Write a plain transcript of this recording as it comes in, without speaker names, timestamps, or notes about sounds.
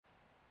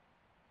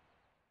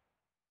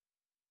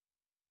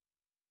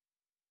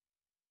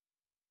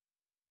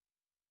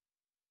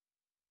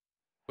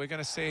We're going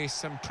to see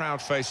some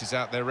proud faces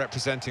out there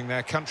representing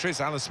their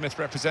countries. Alan Smith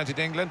represented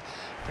England.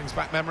 Brings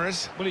back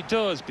memories. Well, it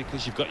does,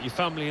 because you've got your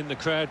family in the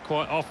crowd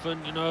quite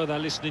often. You know, they're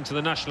listening to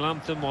the national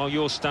anthem while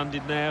you're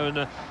standing there,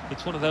 and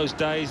it's one of those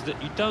days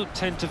that you don't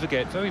tend to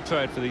forget. Very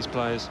proud for these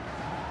players.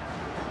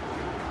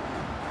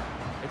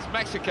 It's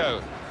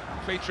Mexico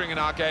featuring in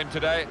our game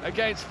today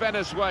against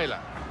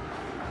Venezuela.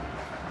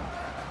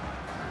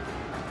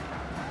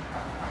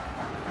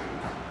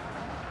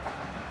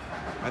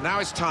 And now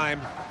it's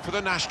time for the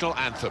national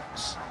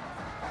anthems.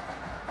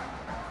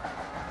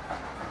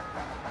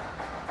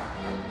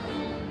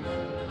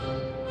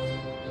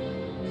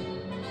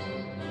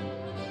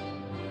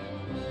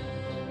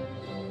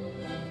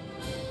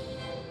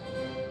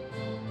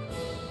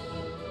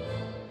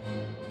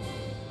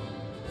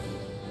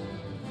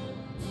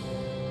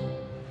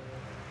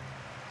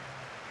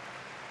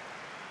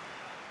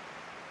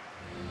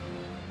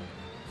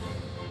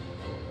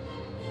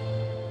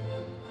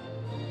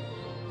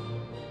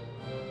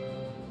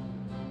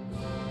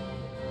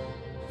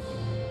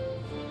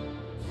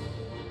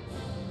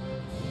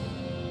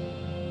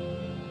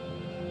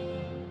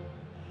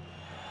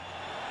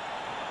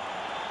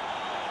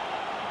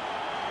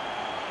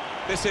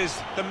 This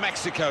is the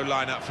Mexico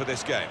lineup for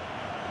this game.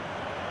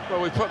 Well,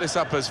 we put this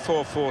up as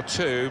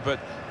 4-4-2, but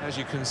as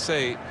you can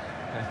see,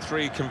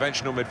 three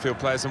conventional midfield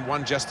players and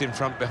one just in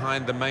front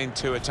behind the main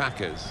two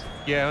attackers.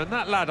 Yeah, and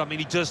that lad, I mean,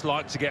 he does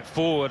like to get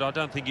forward. I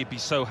don't think he'd be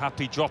so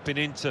happy dropping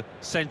into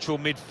central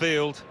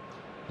midfield.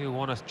 He'll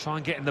want to try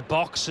and get in the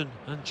box and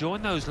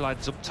join those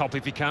lads up top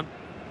if he can.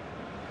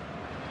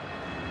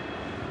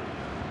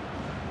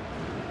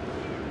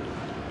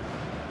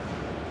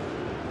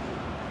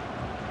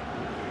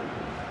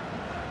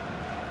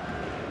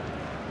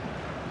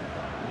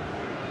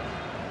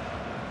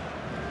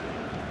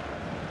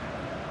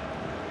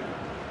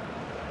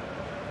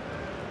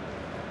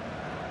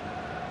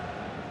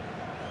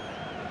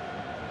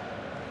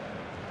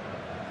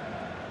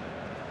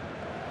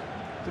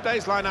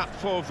 Today's lineup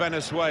for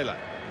Venezuela.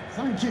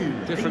 Thank you.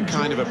 Different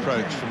kind of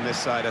approach from this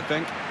side, I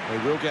think. They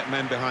will get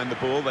men behind the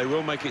ball. They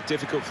will make it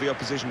difficult for the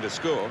opposition to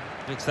score.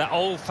 It's that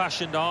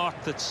old-fashioned art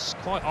that's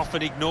quite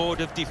often ignored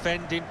of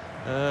defending,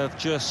 of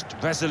just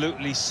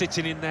resolutely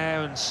sitting in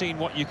there and seeing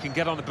what you can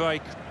get on the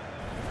break.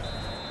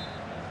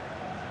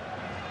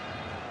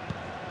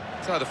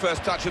 So the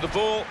first touch of the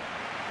ball,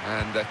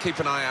 and keep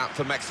an eye out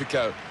for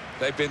Mexico.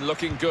 They've been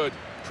looking good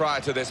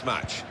prior to this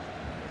match.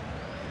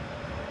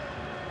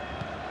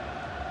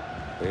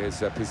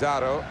 Here's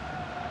Pizarro.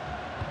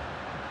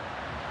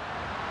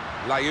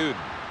 Layun.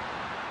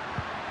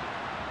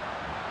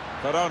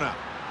 Corona.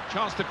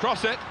 Chance to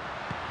cross it.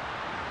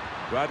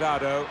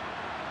 Guardado.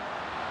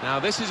 Now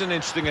this is an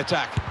interesting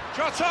attack.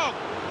 Shot on!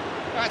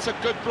 That's a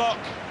good block.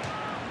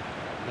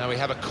 Now we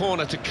have a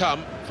corner to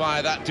come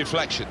via that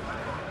deflection.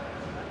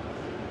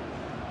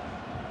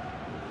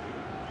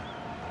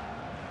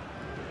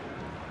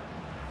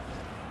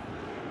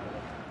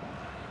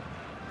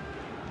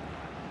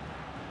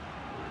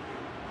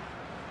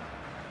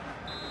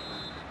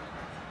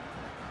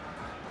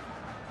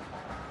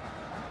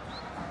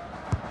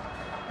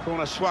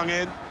 Corner swung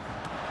in,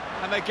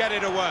 and they get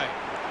it away.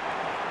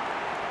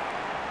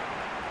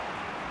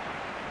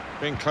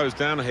 Being closed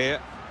down here.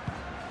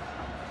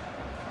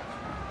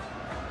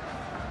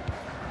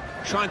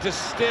 Trying to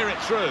steer it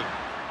through.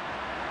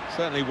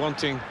 Certainly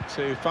wanting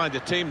to find a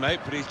teammate,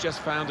 but he's just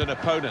found an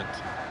opponent.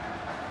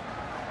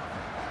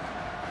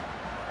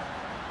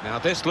 Now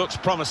this looks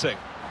promising.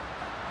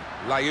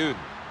 Layun.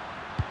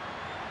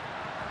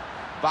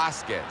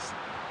 Vasquez.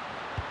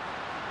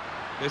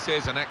 This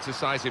is an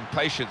exercise in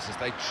patience as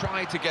they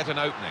try to get an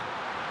opening.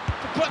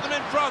 To put them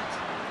in front!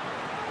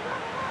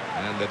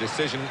 And the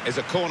decision is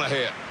a corner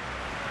here.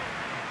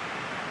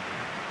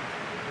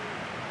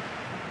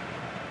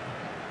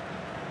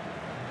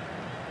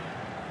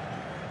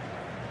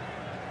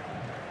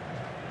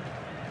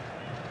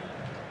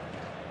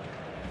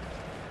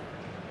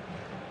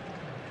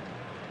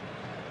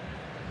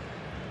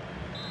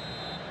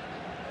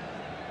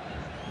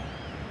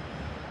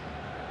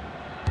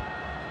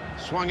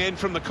 Swung in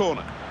from the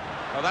corner.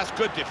 Oh, that's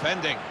good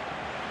defending.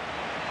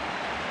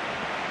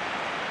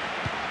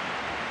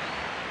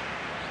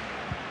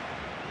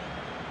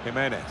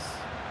 Jimenez.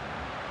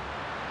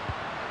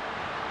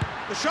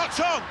 The shot's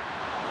on!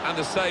 And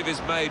the save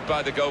is made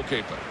by the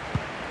goalkeeper.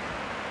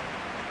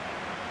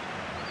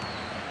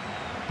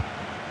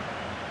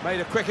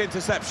 Made a quick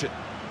interception.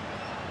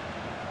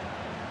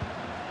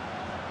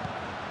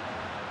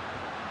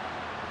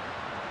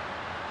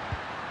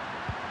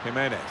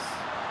 Jimenez.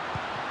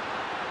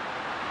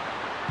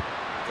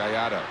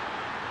 Gallardo.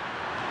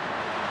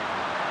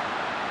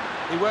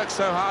 He works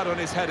so hard on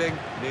his heading,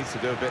 needs to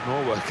do a bit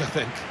more work, I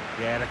think.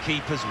 Yeah, the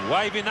keeper's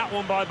waving that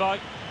one bye-bye.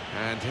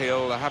 And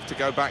he'll have to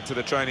go back to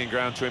the training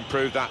ground to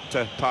improve that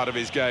part of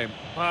his game.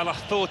 Well, I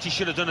thought he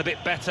should have done a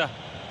bit better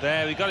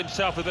there. He got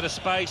himself a bit of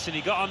space and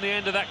he got on the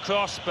end of that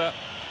cross, but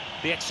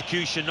the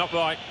execution not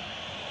right.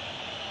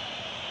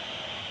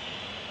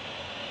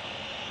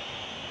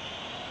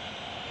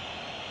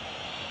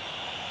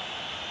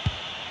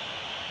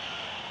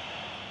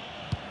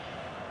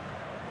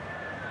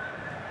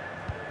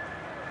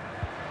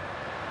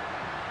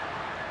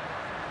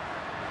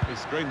 He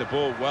screened the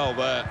ball well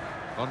there.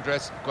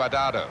 Andres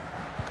Guardado.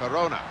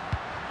 Corona.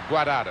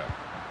 Guardado.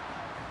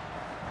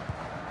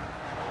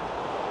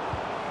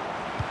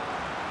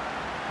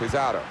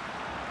 Pizarro.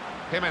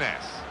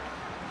 Jimenez.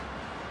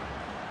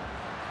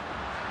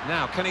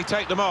 Now, can he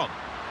take them on?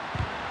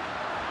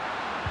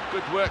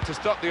 Good work to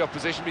stop the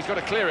opposition, but he's got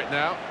to clear it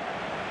now.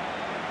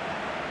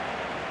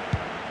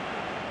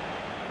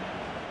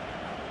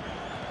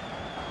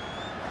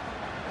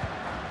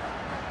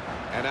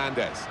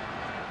 Hernandez.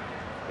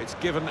 It's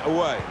given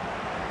away.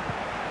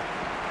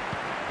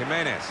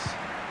 Jimenez.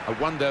 I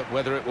wonder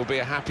whether it will be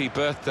a happy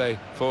birthday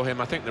for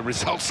him. I think the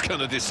result's going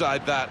to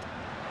decide that.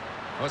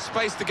 Well,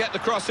 space to get the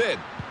cross in.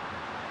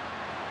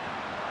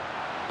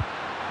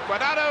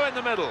 Guardado in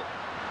the middle.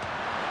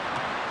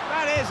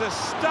 That is a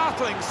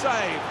startling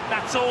save.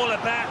 That's all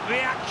about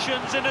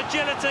reactions and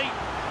agility.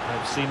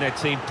 They've seen their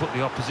team put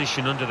the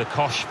opposition under the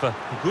cosh for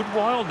a good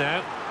while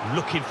now,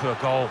 looking for a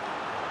goal.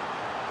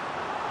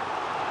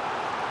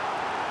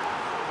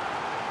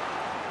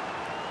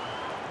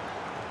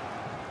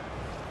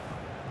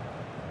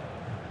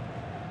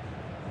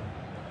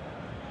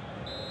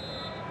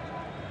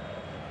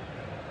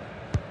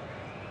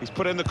 He's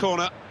put in the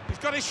corner. He's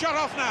got his shot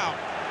off now.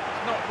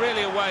 Not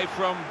really away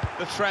from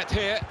the threat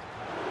here.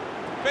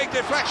 Big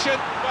deflection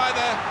by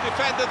the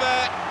defender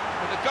there,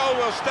 and the goal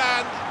will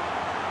stand.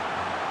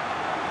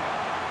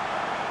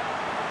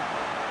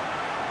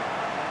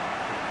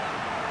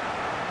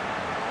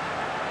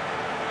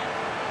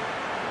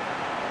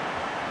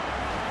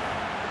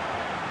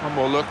 One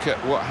more look at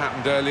what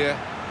happened earlier.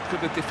 Could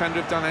the defender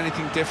have done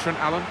anything different,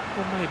 Alan?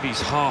 Well, maybe he's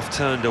half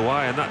turned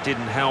away, and that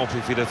didn't help.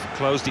 If he'd have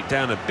closed it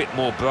down a bit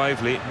more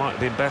bravely, it might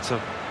have been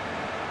better.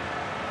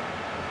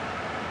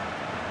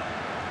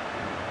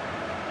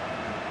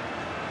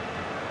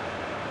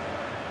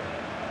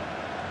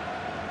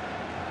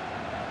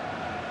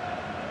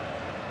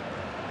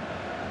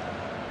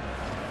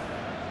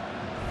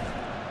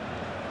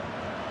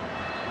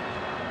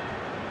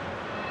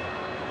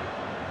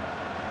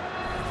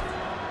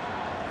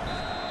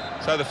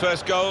 So the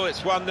first goal,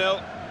 it's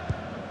 1-0.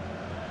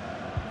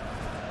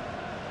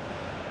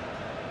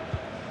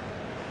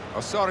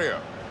 Osorio.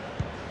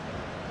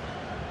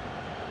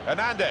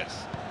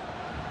 Hernandez.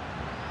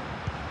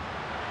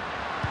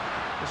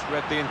 Just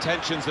read the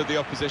intentions of the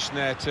opposition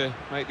there to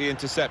make the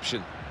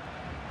interception.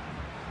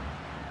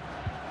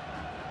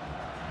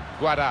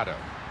 Guardado.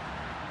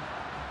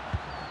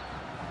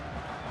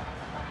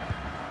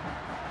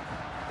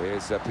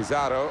 Here's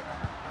Pizarro.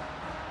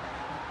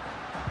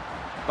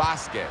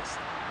 Vasquez.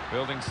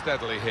 Building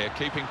steadily here,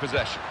 keeping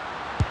possession.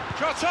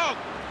 Shot on!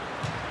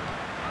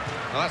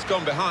 Well, that's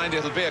gone behind,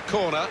 it'll be a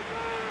corner.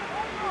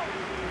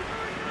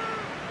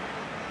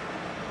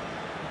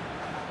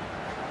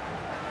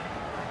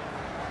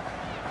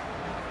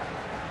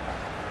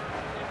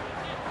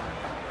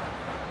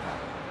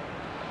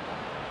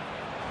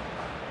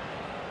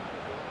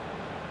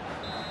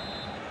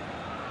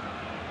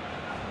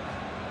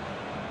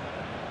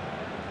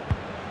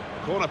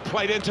 Corner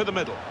played into the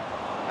middle,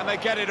 and they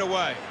get it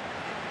away.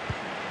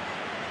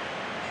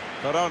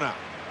 Corona.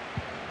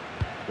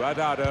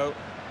 Guardado.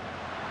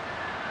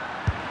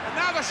 And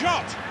now the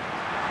shot!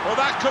 Well,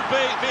 that could be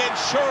the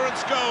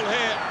insurance goal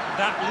here.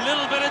 That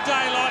little bit of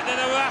daylight that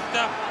they were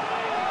after.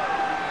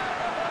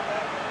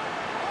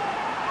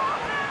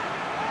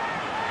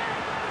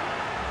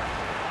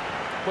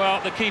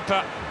 Well, the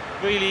keeper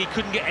really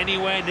couldn't get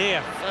anywhere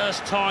near.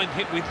 First time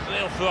hit with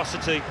real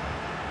ferocity.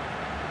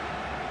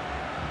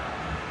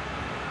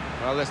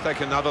 Well, let's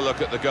take another look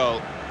at the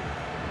goal.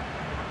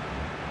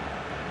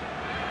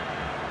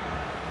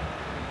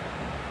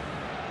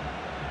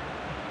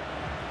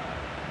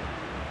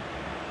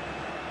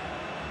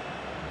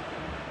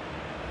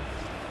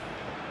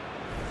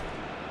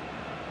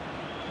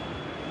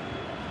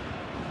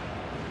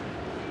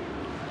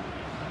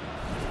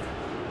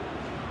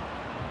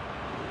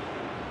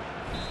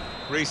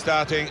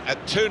 Restarting at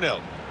 2-0.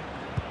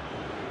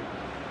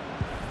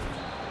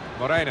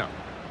 Moreno.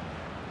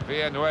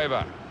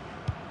 Villanueva.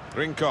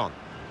 Rincon.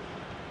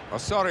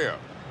 Osorio.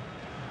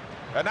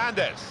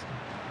 Hernandez.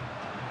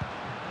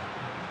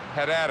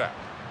 Herrera.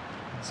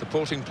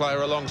 Supporting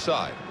player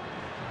alongside.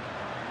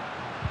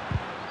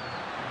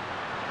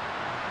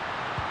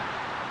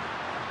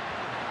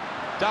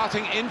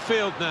 Darting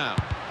infield now.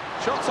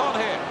 Shots on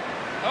here.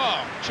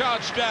 Oh,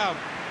 charged down.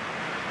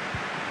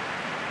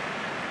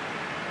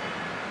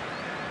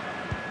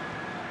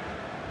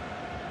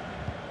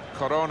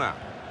 Corona.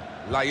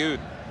 Layun.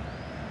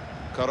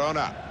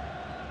 Corona.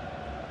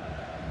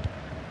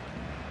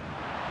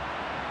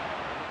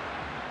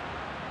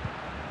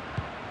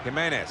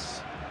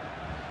 Jimenez.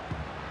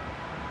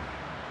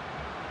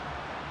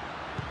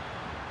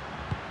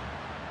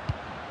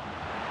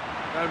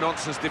 No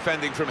nonsense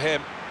defending from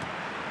him.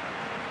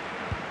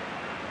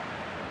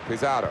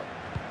 Pizarro.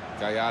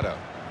 Gallardo.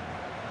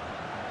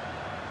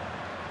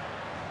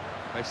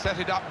 They've set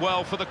it up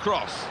well for the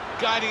cross,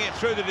 guiding it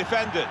through the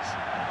defenders.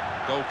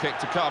 Goal kick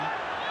to come.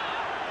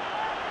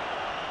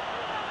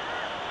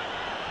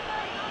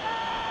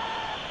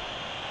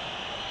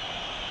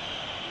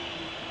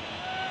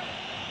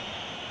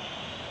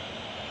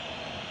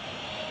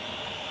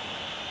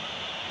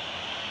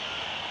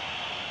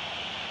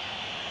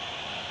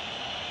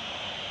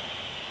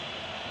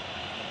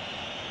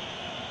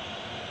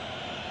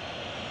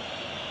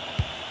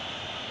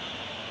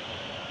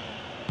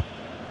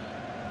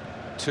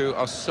 to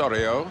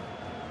Osorio.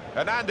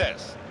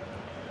 Hernandez.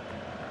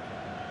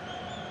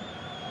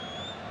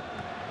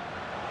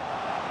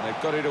 And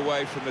they've got it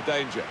away from the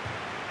danger.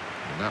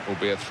 And that will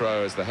be a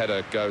throw as the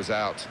header goes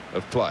out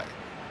of play.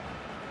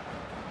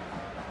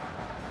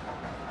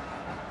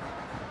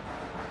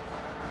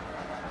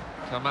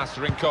 Tomas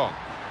Rincon.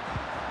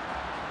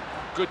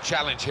 Good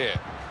challenge here.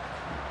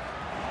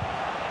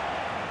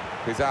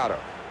 Pizarro.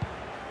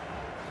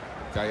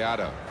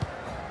 Gallardo.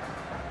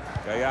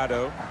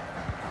 Gallardo.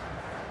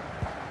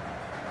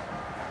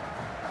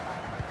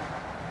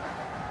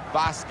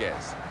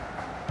 Vasquez.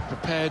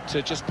 Prepared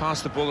to just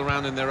pass the ball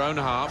around in their own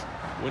half,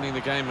 winning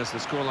the game as the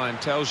scoreline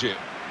tells you.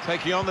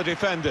 Taking on the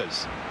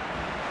defenders.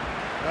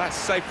 That's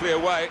safely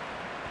away.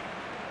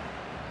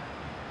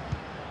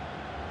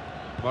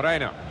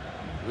 Moreno.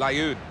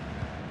 Layun.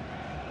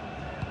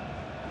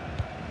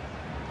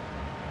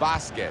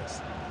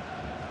 Vasquez.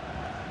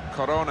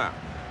 Corona.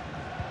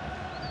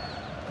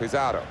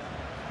 Pizarro.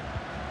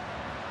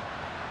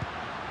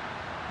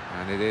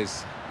 And it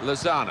is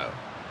Lozano.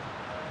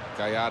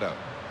 Gallardo.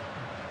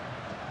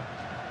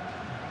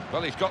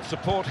 Well, he's got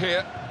support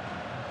here.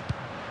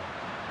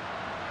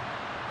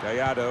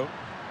 Gallardo.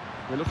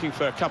 We're looking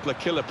for a couple of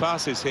killer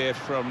passes here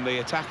from the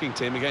attacking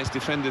team against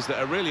defenders that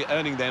are really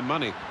earning their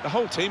money. The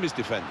whole team is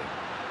defending.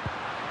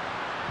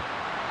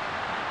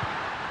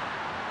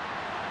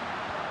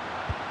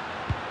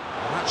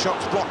 And that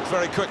shot's blocked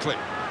very quickly.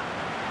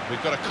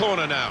 We've got a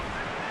corner now.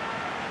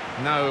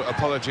 No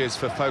apologies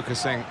for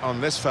focusing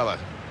on this fella.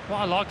 What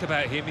I like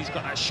about him, he's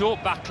got that short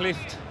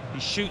backlift. He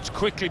shoots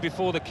quickly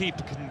before the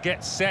keeper can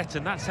get set,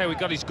 and that's how he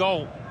got his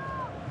goal.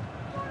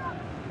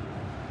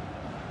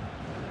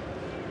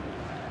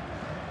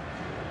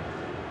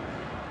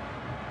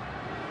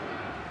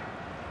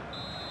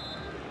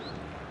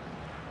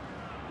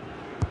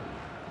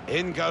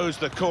 In goes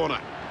the corner.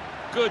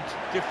 Good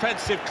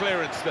defensive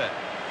clearance there.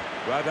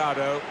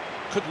 Guardado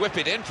could whip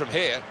it in from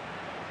here.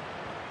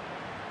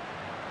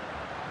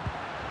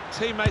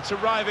 Teammates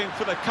arriving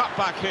for the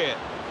cutback here.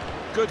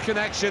 Good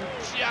connection,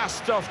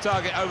 just off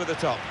target over the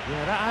top.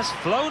 Yeah, that has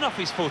flown off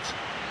his foot.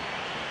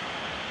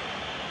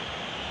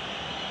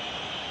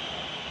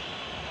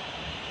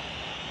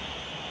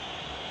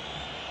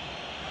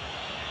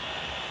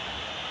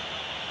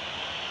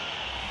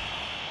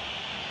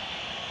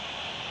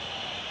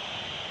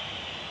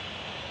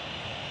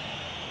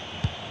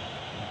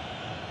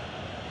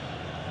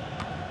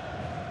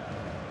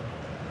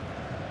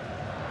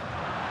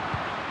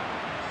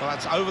 Well,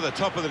 that's over the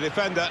top of the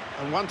defender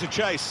and one to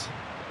chase.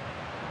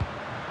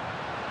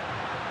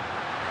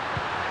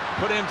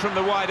 Put in from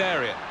the wide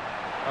area.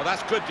 Oh,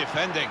 that's good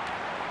defending.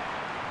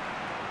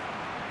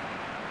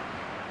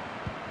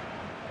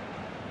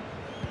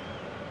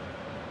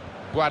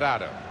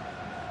 Guardado.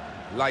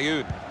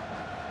 Layun.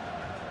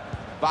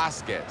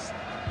 Vasquez.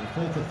 The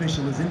fourth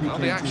official has indicated... Well,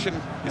 the action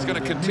is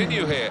going to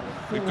continue here.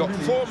 We've got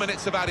 4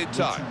 minutes of added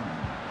time.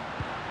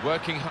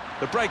 Working...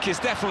 The break is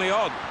definitely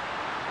on.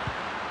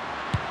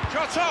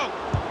 Shot on!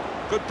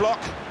 Good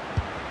block.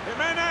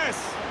 Jimenez!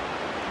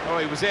 Oh,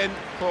 he was in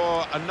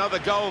for another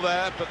goal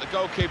there, but the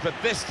goalkeeper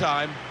this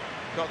time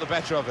got the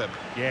better of him.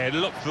 Yeah, it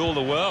looked for all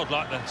the world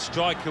like the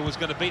striker was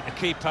going to beat the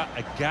keeper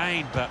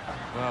again, but,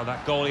 well,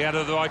 that goalie had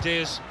other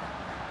ideas.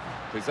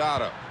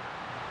 Pizarro.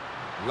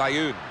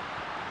 Layun.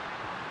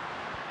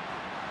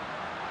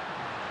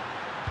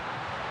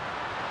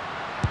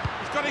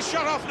 He's got his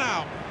shot off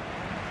now.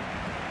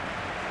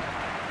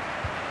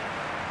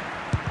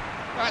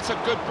 That's a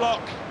good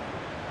block.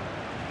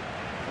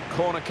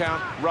 Corner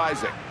count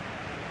rising.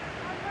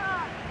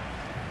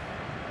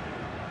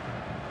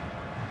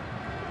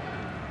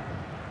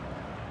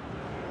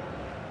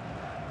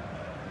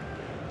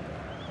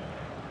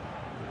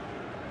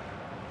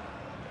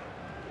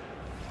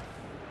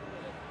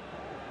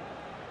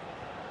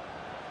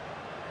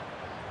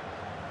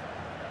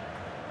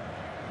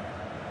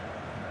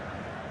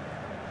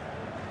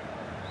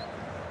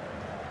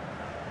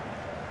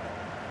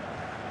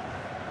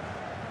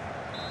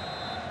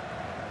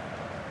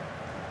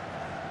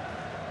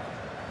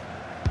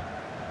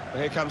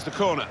 Here comes the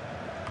corner.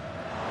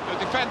 The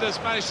defenders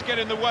managed to get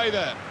in the way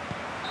there.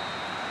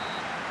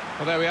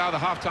 Well, there we are. The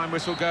half-time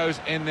whistle goes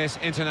in this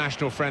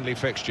international friendly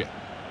fixture.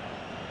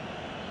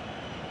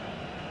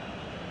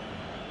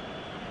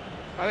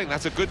 I think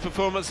that's a good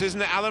performance,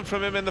 isn't it, Alan,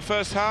 from him in the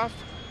first half?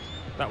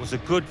 That was a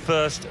good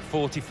first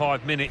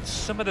 45 minutes.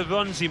 Some of the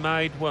runs he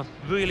made were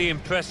really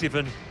impressive,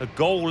 and a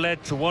goal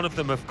led to one of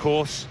them, of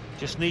course.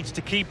 Just needs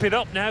to keep it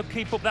up now,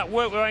 keep up that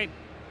work rate.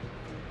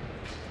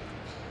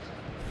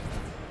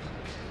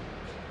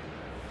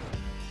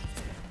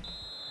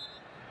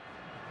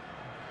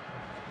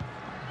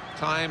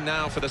 Time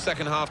now for the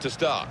second half to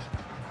start.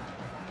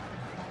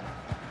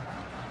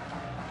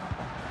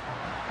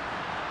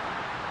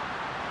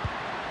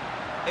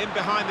 In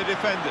behind the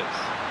defenders.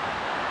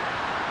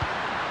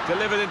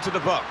 Delivered into the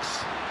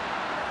box.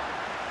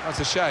 That's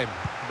a shame,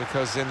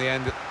 because in the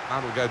end,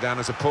 that will go down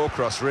as a poor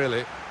cross,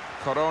 really.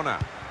 Corona.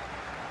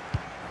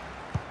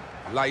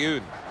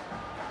 Layun.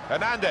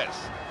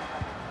 Hernandez.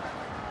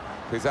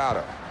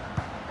 Pizarro.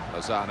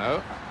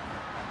 Lozano.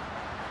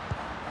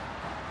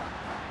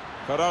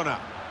 Corona.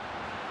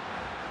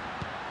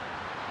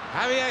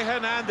 Javier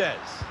Hernandez.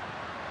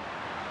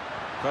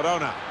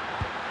 Corona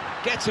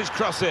gets his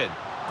cross in.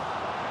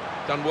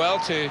 Done well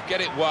to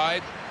get it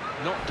wide.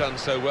 Not done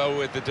so well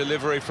with the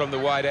delivery from the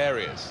wide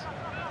areas.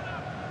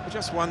 I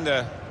just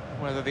wonder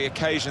whether the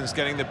occasion's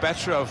getting the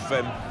better of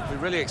him. We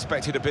really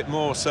expected a bit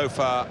more so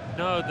far.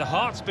 No, the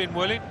heart's been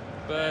willing,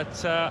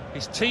 but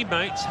his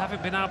teammates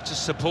haven't been able to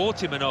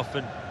support him enough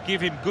and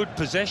give him good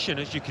possession,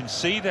 as you can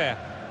see there.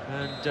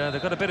 And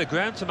they've got a bit of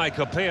ground to make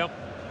up here.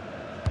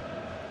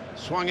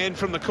 Swung in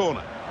from the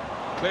corner.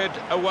 Cleared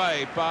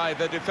away by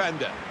the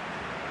defender.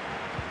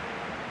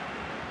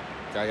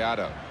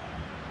 Gallardo.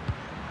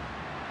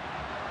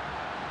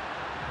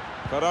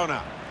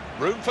 Corona.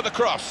 Room for the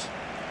cross.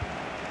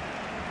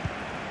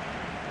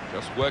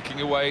 Just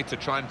working away to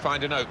try and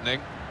find an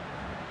opening.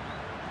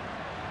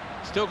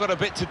 Still got a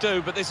bit to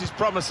do, but this is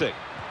promising.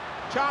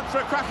 Chance for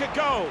a crack at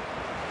goal.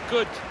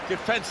 Good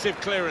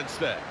defensive clearance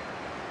there.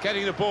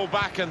 Getting the ball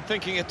back and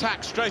thinking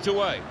attack straight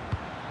away.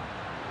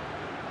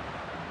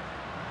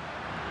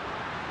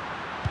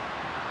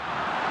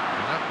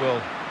 And that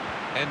will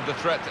end the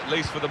threat, at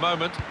least for the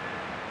moment.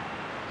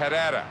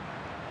 Herrera.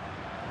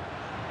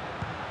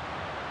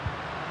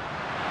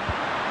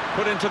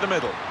 Put into the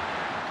middle.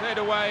 Cleared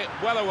away,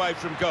 well away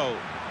from goal.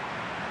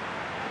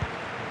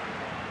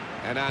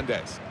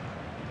 Hernandez.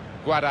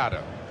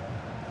 Guardado.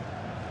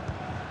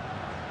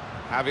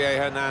 Javier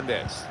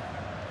Hernandez.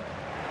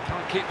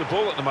 Can't keep the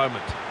ball at the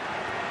moment.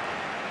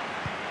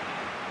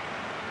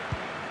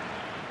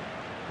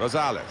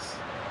 Rosales.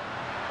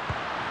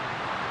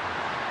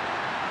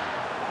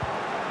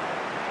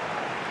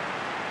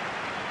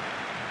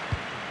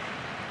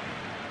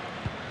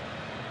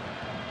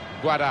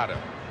 Guardado.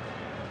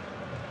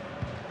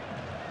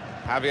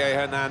 Javier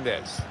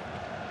Hernandez.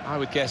 I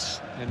would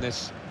guess in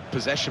this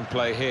possession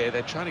play here,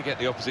 they're trying to get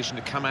the opposition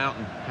to come out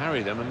and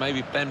harry them and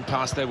maybe bend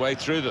past their way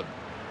through them.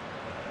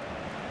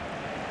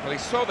 Well, he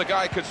saw the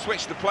guy could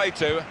switch the play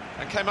to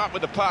and came up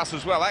with the pass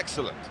as well.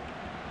 Excellent.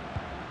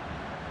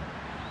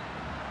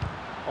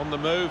 On the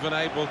move and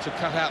able to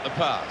cut out the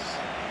pass.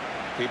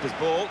 Keeper's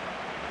ball.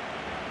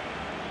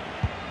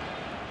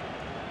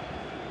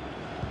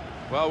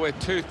 Well, we're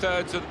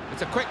two-thirds of...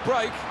 It's a quick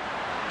break.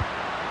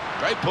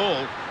 Great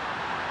ball.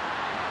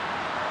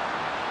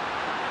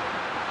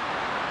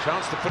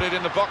 Chance to put it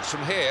in the box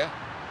from here.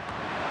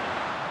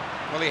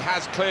 Well, he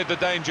has cleared the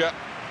danger.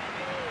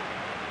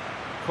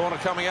 Corner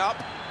coming up.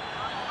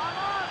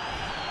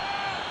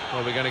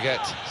 Well, we're going to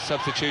get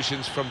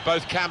substitutions from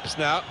both camps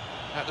now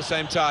at the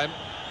same time.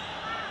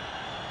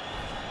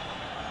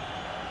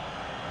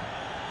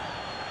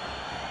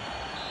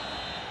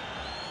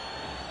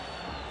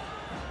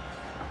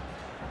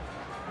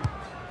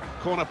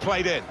 Corner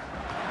played in.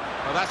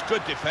 Well, that's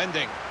good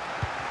defending.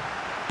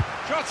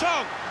 Shot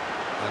on!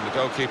 And the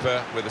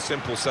goalkeeper with a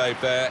simple save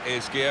there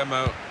is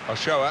Guillermo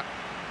Ochoa.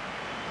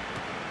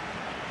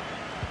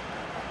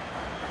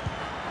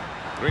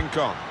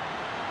 Rincon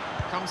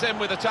comes in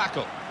with a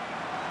tackle.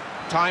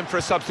 Time for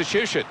a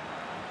substitution.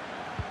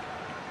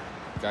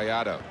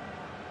 Gallardo.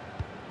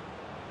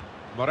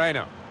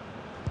 Moreno.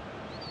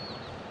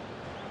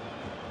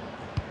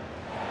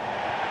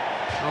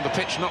 On the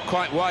pitch, not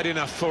quite wide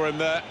enough for him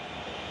there.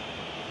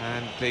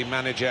 And the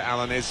manager,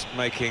 Alan, is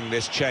making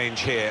this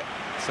change here.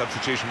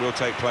 Substitution will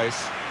take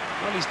place.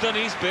 Well, he's done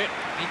his bit.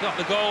 He got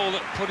the goal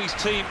that put his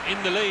team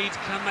in the lead.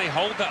 Can they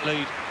hold that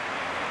lead?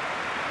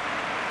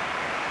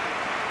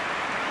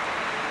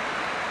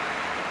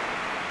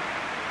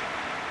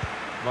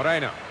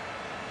 Moreno.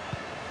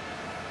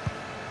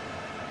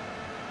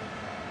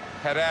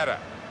 Herrera.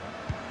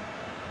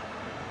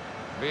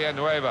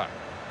 Villanueva.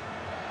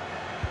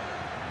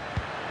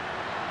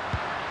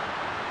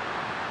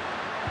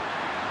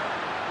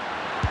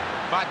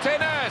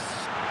 Martinez!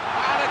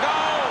 And a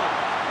goal!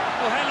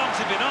 Well, how long's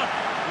he been on?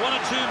 1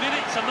 or 2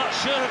 minutes, I'm not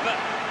sure, but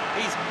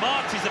he's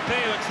marked his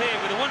appearance here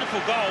with a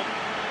wonderful goal.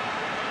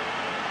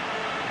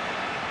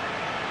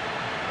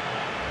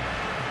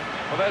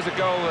 Well, there's a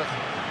goal that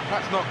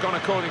perhaps not gone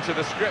according to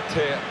the script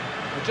here.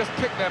 They just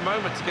picked their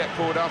moment to get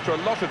forward after a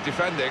lot of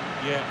defending.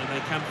 Yeah, and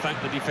they can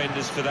thank the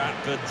defenders for that,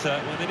 but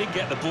when they didn't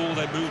get the ball,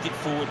 they moved it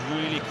forward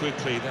really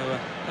quickly.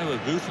 They were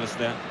ruthless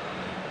there.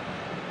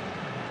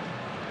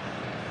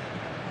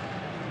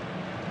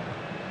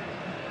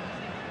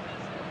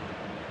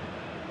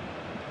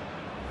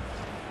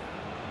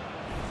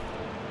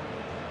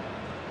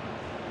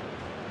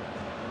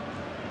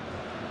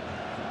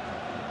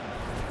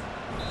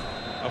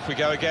 Off we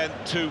go again,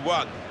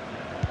 2-1.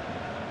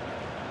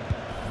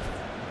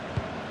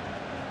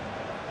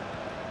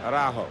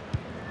 Araujo.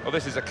 Well,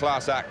 this is a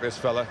class act, this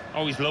fella.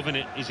 Oh, he's loving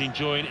it. He's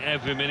enjoying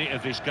every minute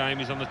of this game.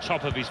 He's on the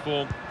top of his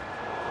form.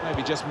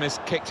 Maybe just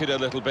kicked it a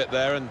little bit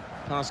there, and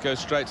pass goes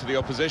straight to the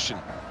opposition.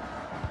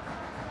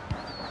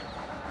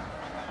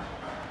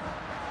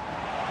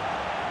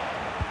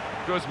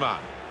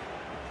 Guzman.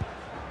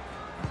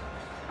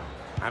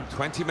 And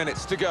 20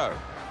 minutes to go.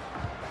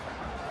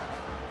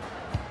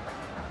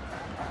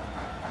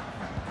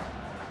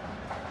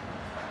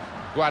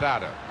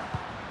 Guardado.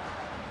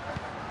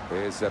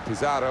 Here's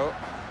Pizarro.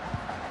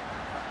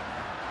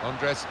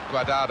 Andres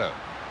Guardado.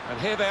 And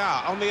here they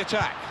are on the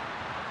attack.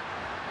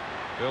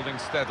 Building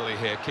steadily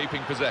here,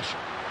 keeping possession.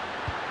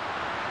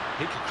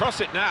 He can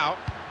cross it now.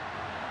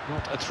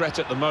 Not a threat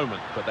at the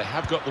moment, but they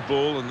have got the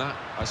ball, and that,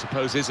 I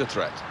suppose, is a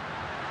threat.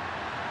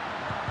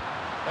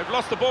 They've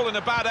lost the ball in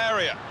a bad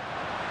area.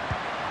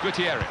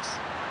 Gutierrez.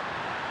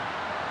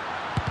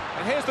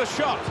 And here's the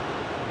shot.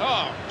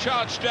 Oh,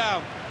 charged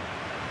down.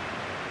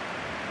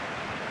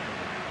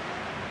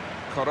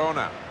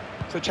 Corona.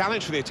 It's a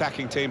challenge for the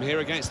attacking team here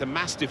against a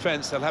mass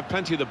defence. They'll have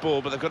plenty of the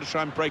ball, but they've got to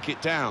try and break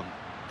it down.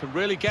 Can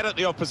really get at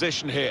the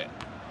opposition here.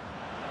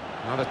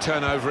 Another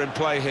turnover in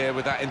play here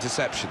with that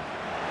interception.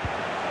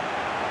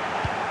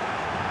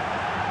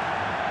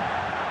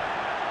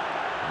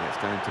 And it's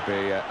going to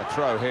be a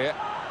throw here.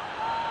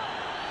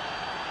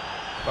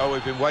 Well,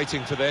 we've been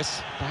waiting for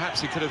this. Perhaps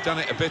he could have done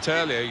it a bit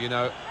earlier, you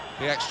know,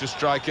 the extra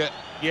striker.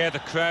 Yeah, the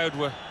crowd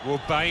were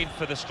baying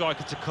for the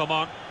striker to come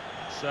on.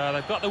 So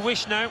they've got the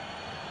wish now.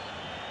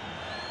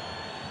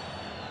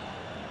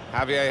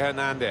 Javier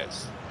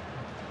Hernandez.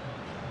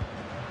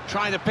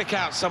 Trying to pick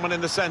out someone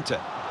in the centre.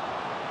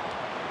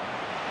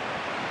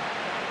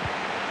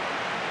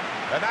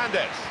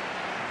 Hernandez.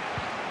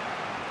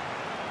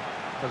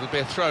 There'll be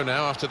a throw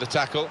now after the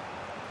tackle.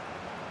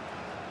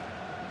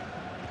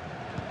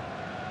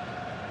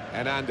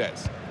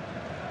 Hernandez.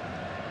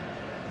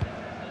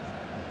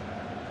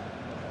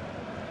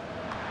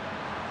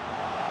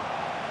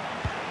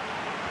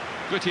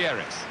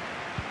 Gutierrez.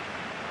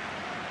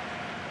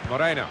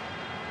 Moreno.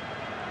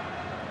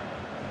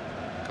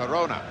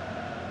 Corona.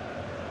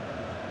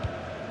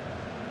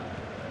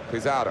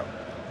 Pizarro.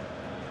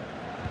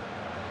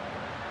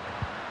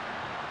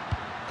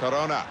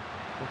 Corona.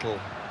 Little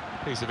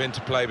piece of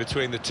interplay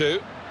between the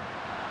two.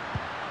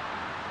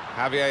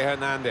 Javier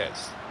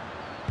Hernandez.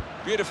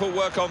 Beautiful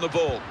work on the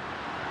ball.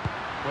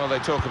 Well, they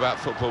talk about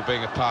football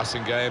being a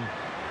passing game,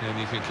 and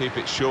you can keep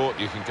it short,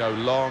 you can go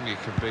long, you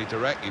can be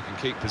direct, you can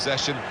keep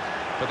possession,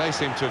 but they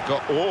seem to have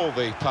got all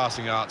the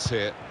passing arts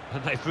here.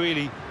 And they've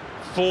really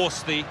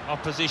forced the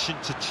opposition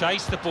to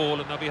chase the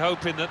ball, and they'll be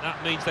hoping that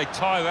that means they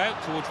tire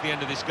out towards the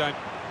end of this game.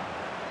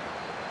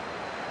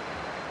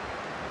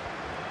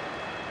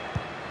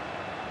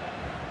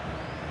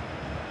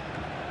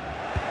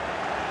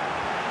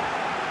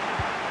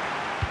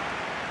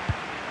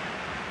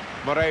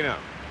 Moreno.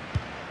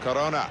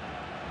 Corona.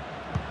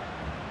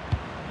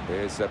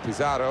 Here's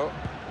Pizarro.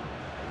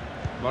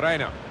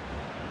 Moreno.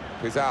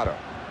 Pizarro.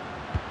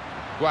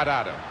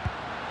 Guardado.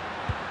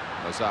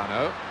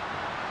 Lozano.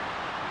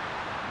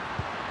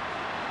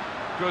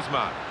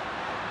 Guzman.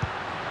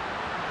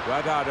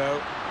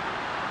 Guardado.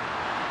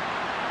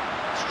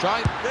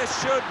 Strike.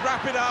 This should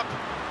wrap it up.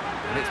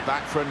 And it's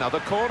back for another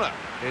corner.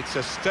 It's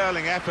a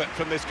sterling effort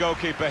from this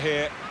goalkeeper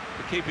here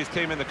to keep his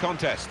team in the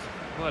contest.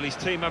 Well, his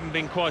team haven't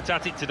been quite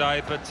at it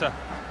today, but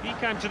he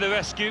came to the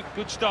rescue.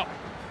 Good stop.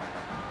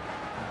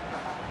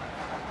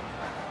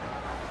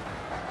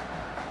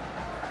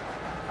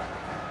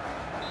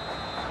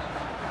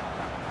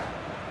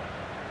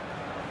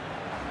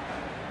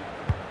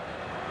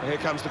 Here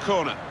comes the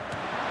corner.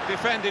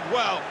 Defended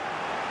well.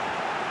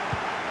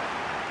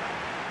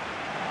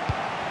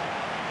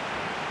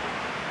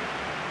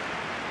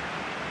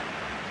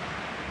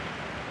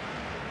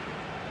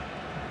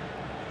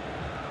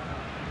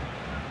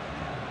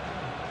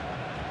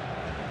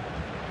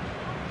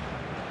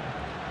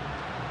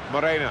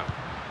 Moreno.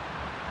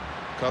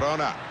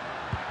 Corona.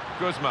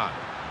 Guzman.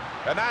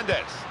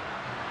 Hernandez.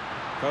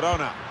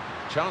 Corona.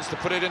 Chance to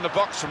put it in the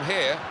box from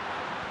here.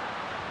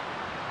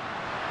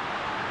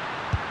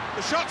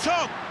 The shot's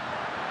on!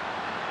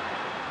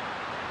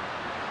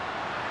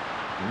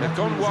 They've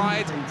gone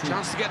wide.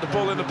 Chance to get the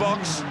ball in the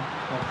box.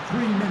 3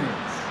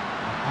 minutes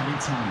at a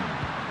time.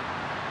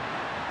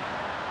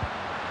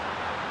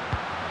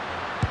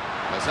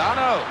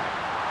 Lozano.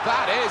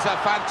 That is a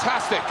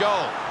fantastic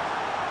goal.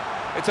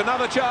 It's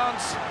another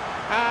chance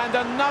and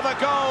another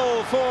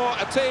goal for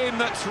a team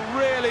that's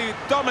really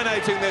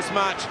dominating this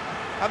match,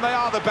 and they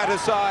are the better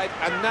side,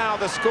 and now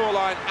the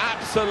scoreline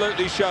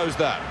absolutely shows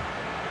that.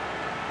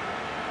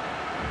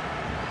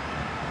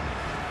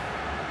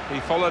 He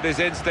followed his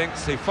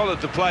instincts, he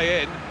followed the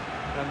play in,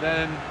 and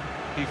then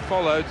he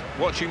followed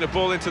watching the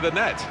ball into the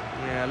net.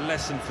 Yeah, a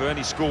lesson for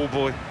any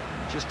schoolboy,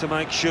 just to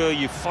make sure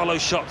you follow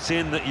shots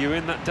in, that you're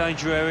in that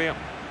danger area.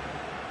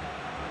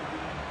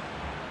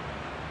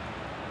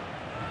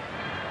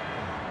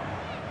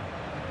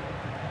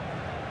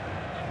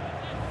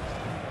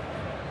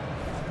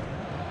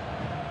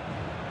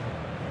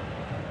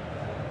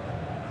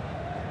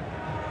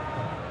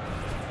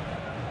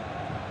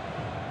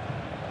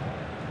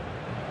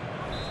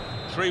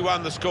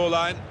 (3-1) the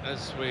scoreline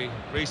as we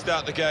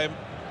restart the game.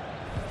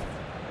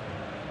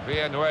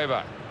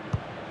 Villanueva.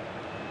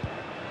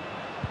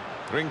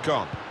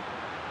 Rincon.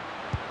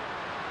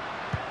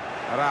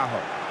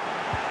 Araujo.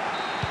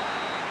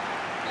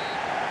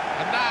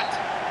 And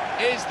that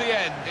is the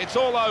end. It's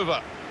all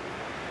over.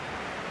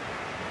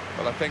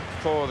 Well, I think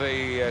for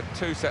the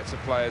two sets of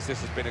players, this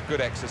has been a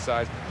good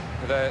exercise.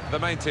 The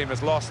main team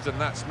has lost, and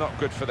that's not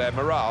good for their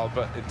morale,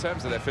 but in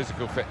terms of their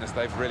physical fitness,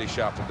 they've really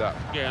sharpened up.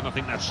 Yeah, and I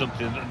think that's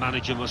something that the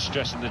manager must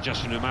stress in the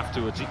dressing room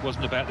afterwards. It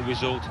wasn't about the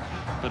result,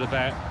 but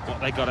about what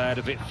they got out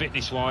of it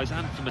fitness-wise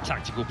and from a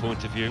tactical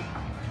point of view.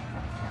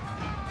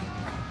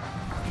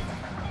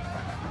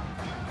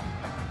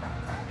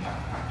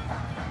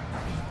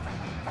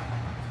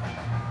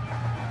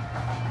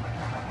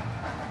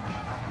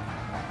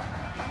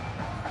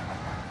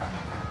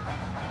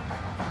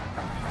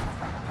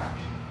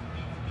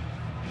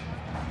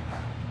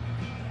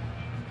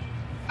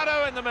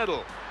 In the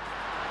middle.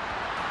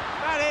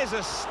 That is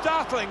a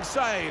startling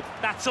save.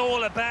 That's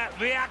all about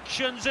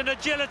reactions and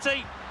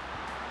agility.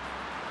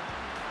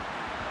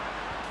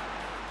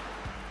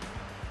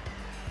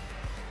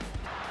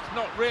 It's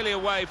not really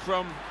away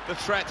from the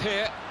threat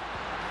here.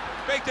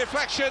 Big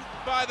deflection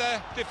by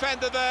the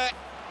defender there,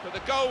 but the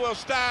goal will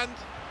stand.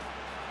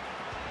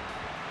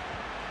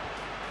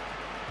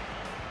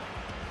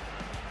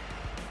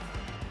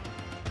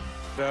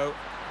 So,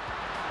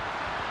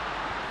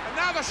 and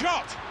now the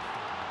shot.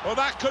 Well,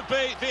 that could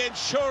be the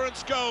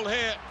insurance goal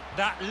here.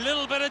 That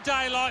little bit of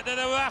daylight that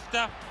they were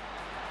after.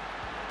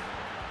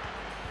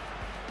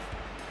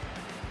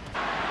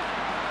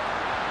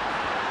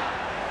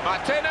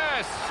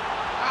 Martinez,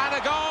 and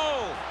a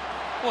goal.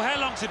 Well, how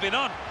long's it been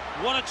on?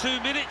 1 or 2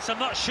 minutes, I'm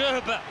not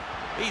sure, but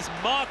he's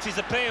marked his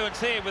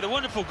appearance here with a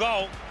wonderful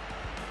goal.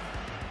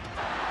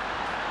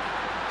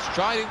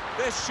 Striding,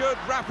 this should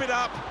wrap it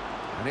up.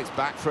 And it's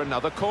back for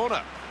another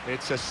corner.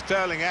 It's a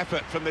sterling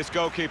effort from this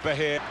goalkeeper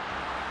here.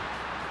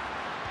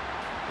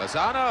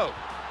 Lozano,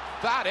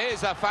 that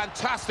is a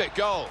fantastic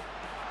goal.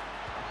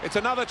 It's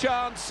another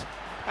chance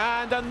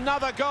and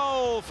another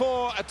goal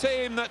for a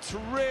team that's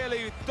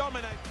really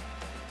dominated.